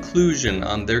spirit of inclusion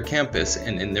on their campus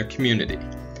and in their community.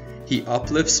 He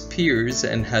uplifts peers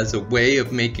and has a way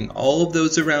of making all of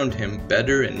those around him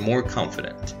better and more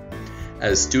confident.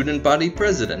 As student body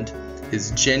president,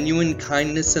 His genuine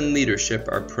kindness and leadership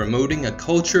are promoting a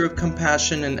culture of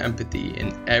compassion and empathy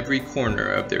in every corner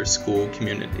of their school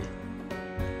community.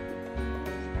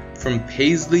 From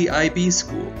Paisley IB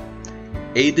School,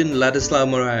 Aiden Ladislaw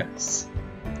Morales.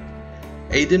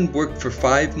 Aiden worked for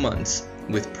 5 months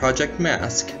with Project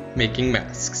Mask making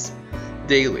masks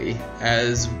daily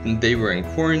as they were in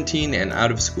quarantine and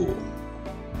out of school.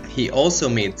 He also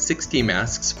made 60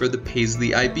 masks for the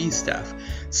Paisley IB staff,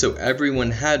 so everyone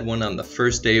had one on the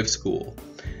first day of school.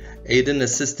 Aiden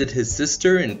assisted his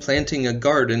sister in planting a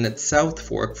garden at South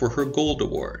Fork for her Gold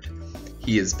Award.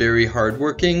 He is very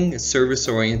hardworking,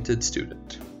 service-oriented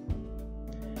student.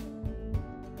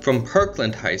 From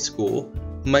Parkland High School,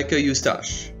 Micah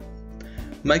Eustache.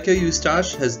 Micah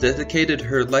Eustache has dedicated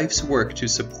her life's work to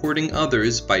supporting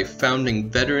others by founding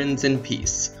Veterans in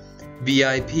Peace,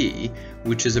 VIP,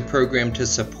 which is a program to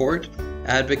support,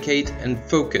 advocate, and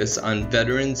focus on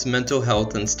veterans' mental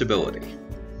health and stability.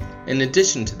 In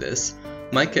addition to this,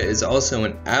 Micah is also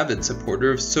an avid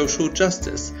supporter of social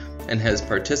justice and has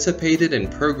participated in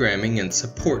programming in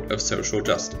support of social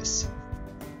justice.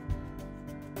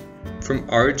 From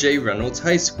R.J. Reynolds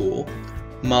High School,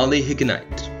 Molly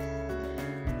Hignite.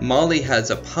 Molly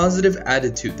has a positive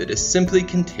attitude that is simply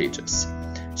contagious.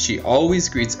 She always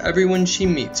greets everyone she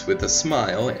meets with a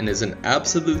smile and is an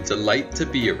absolute delight to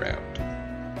be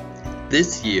around.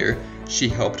 This year, she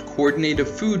helped coordinate a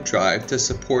food drive to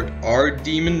support Our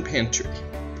Demon Pantry.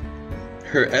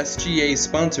 Her SGA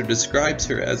sponsor describes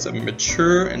her as a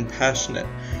mature and passionate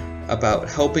about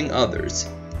helping others.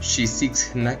 She seeks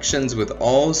connections with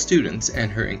all students, and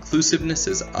her inclusiveness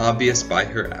is obvious by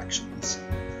her actions.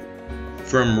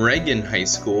 From Reagan High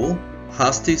School,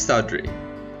 Hasti Sadri.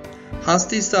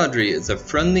 Hasti Sadri is a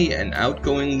friendly and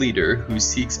outgoing leader who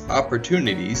seeks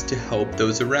opportunities to help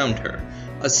those around her,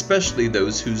 especially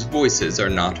those whose voices are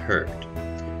not heard.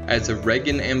 As a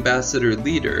Reagan Ambassador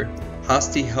leader,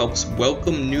 Hasti helps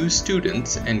welcome new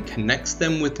students and connects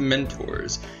them with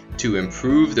mentors to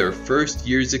improve their first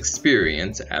year's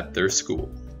experience at their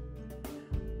school.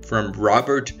 From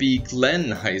Robert B. Glenn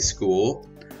High School,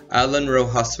 Alan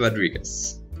Rojas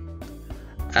Rodriguez.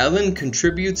 Alan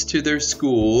contributes to their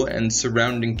school and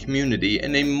surrounding community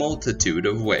in a multitude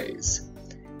of ways.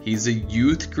 He's a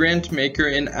youth grant maker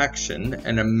in action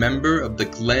and a member of the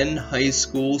Glenn High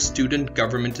School Student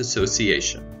Government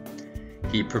Association.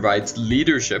 He provides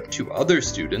leadership to other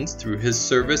students through his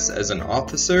service as an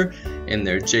officer in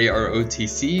their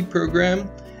JROTC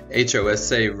program,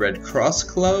 HOSA Red Cross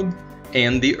Club,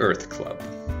 and the Earth Club.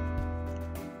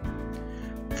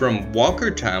 From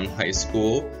Walkertown High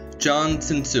School, John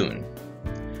Sinsun.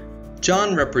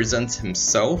 John represents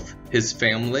himself, his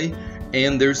family,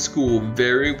 and their school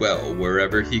very well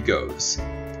wherever he goes.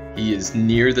 He is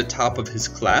near the top of his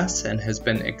class and has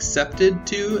been accepted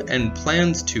to and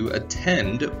plans to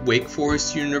attend Wake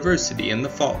Forest University in the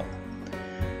fall.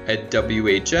 At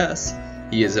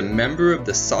WHS, he is a member of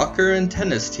the soccer and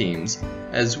tennis teams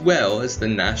as well as the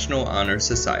National Honor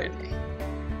Society.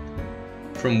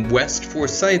 From West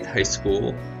Forsyth High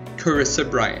School, Carissa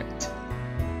Bryant.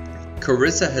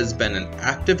 Carissa has been an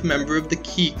active member of the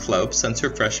Key Club since her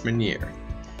freshman year.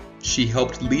 She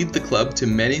helped lead the club to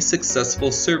many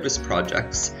successful service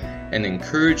projects and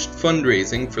encouraged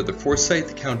fundraising for the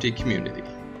Forsyth County community.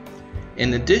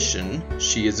 In addition,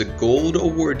 she is a Gold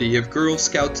Awardee of Girl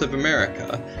Scouts of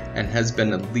America and has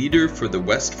been a leader for the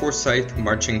West Forsyth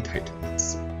Marching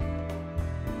Titans.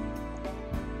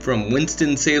 From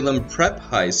Winston-Salem Prep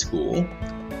High School,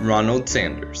 Ronald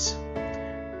Sanders.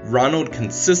 Ronald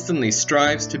consistently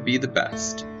strives to be the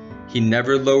best. He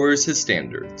never lowers his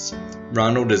standards.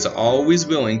 Ronald is always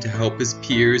willing to help his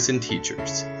peers and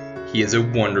teachers. He is a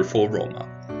wonderful role model.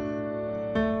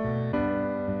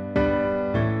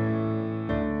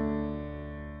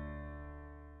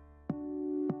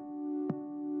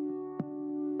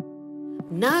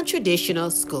 Non-traditional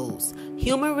schools,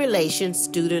 Human Relations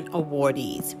Student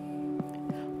Awardees.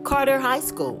 Carter High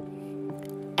School,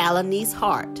 Alanis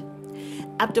Hart.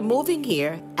 After moving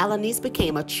here, Alanis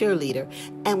became a cheerleader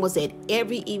and was at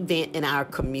every event in our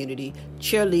community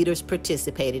cheerleaders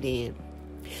participated in.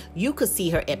 You could see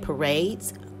her at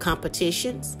parades,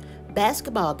 competitions,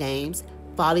 basketball games,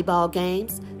 volleyball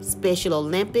games, Special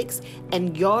Olympics,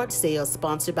 and yard sales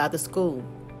sponsored by the school.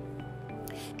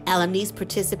 Alanis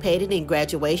participated in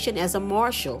graduation as a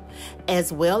marshal,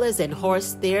 as well as in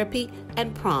horse therapy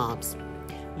and proms.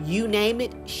 You name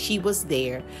it, she was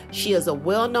there. She is a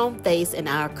well-known face in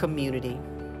our community.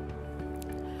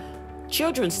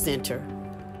 Children's Center,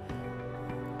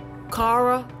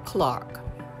 Cara Clark.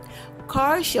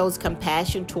 Cara shows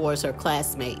compassion towards her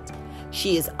classmates.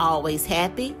 She is always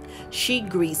happy. She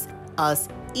greets us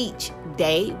each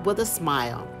day with a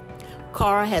smile.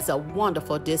 Cara has a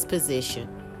wonderful disposition.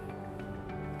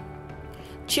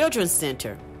 Children's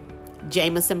Center,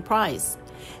 Jameson Price.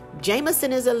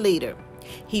 Jameson is a leader.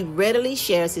 He readily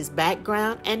shares his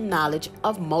background and knowledge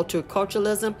of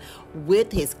multiculturalism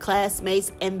with his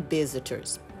classmates and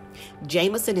visitors.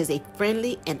 Jameson is a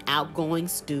friendly and outgoing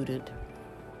student.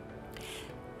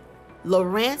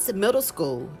 Lawrence Middle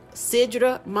School,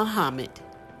 Sidra Muhammad.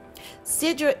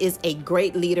 Sidra is a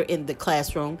great leader in the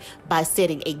classroom by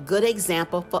setting a good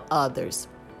example for others.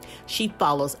 She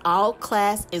follows all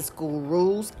class and school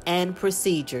rules and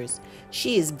procedures.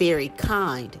 She is very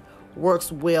kind,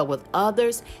 works well with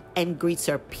others, and greets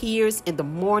her peers in the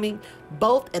morning,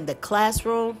 both in the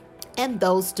classroom and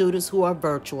those students who are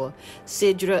virtual.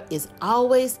 Sidra is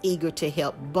always eager to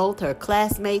help both her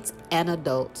classmates and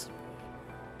adults.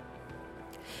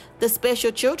 The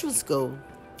Special Children's School,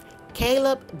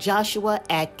 Caleb Joshua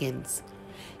Atkins.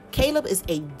 Caleb is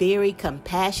a very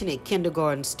compassionate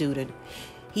kindergarten student.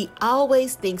 He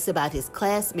always thinks about his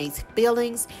classmates'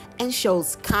 feelings and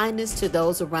shows kindness to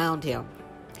those around him.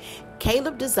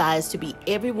 Caleb desires to be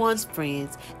everyone's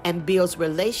friends and builds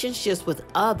relationships with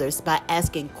others by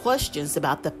asking questions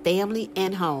about the family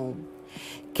and home.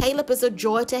 Caleb is a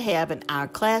joy to have in our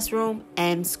classroom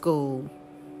and school.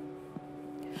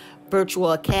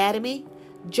 Virtual Academy,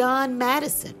 John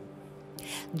Madison.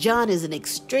 John is an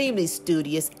extremely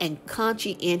studious and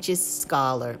conscientious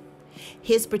scholar.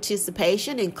 His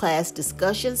participation in class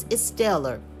discussions is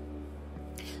stellar.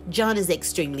 John is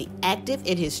extremely active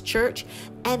in his church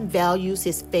and values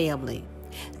his family.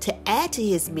 To add to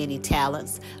his many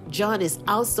talents, John is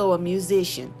also a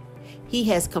musician. He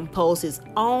has composed his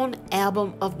own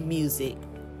album of music.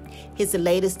 His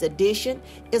latest edition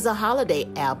is a holiday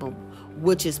album,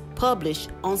 which is published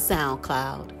on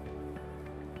SoundCloud.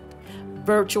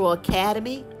 Virtual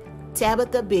Academy,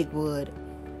 Tabitha Bigwood.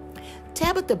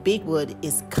 Tabitha Bigwood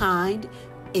is kind,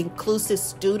 inclusive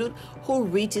student who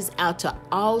reaches out to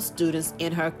all students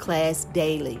in her class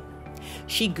daily.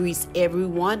 She greets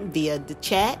everyone via the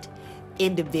chat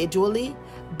individually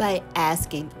by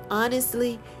asking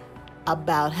honestly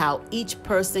about how each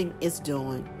person is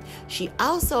doing. She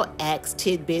also asks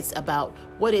tidbits about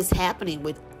what is happening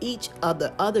with each of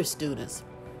the other students.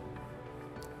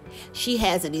 She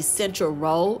has an essential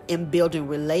role in building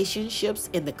relationships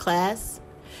in the class.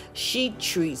 She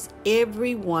treats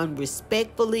everyone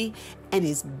respectfully and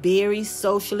is very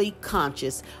socially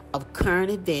conscious of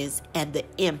current events and the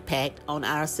impact on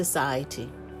our society.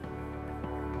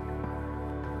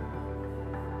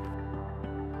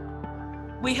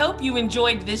 We hope you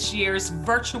enjoyed this year's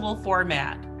virtual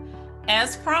format.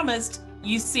 As promised,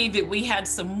 you see that we had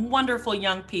some wonderful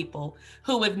young people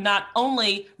who have not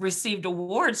only received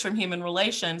awards from Human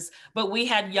Relations, but we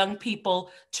had young people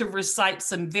to recite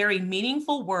some very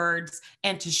meaningful words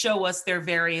and to show us their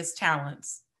various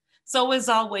talents. So as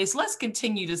always, let's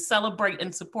continue to celebrate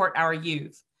and support our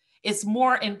youth. It's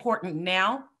more important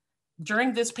now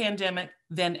during this pandemic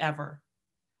than ever.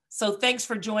 So thanks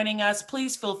for joining us.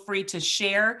 Please feel free to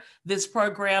share this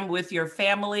program with your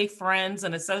family, friends,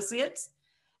 and associates.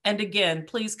 And again,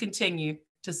 please continue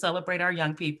to celebrate our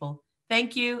young people.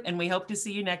 Thank you, and we hope to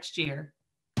see you next year.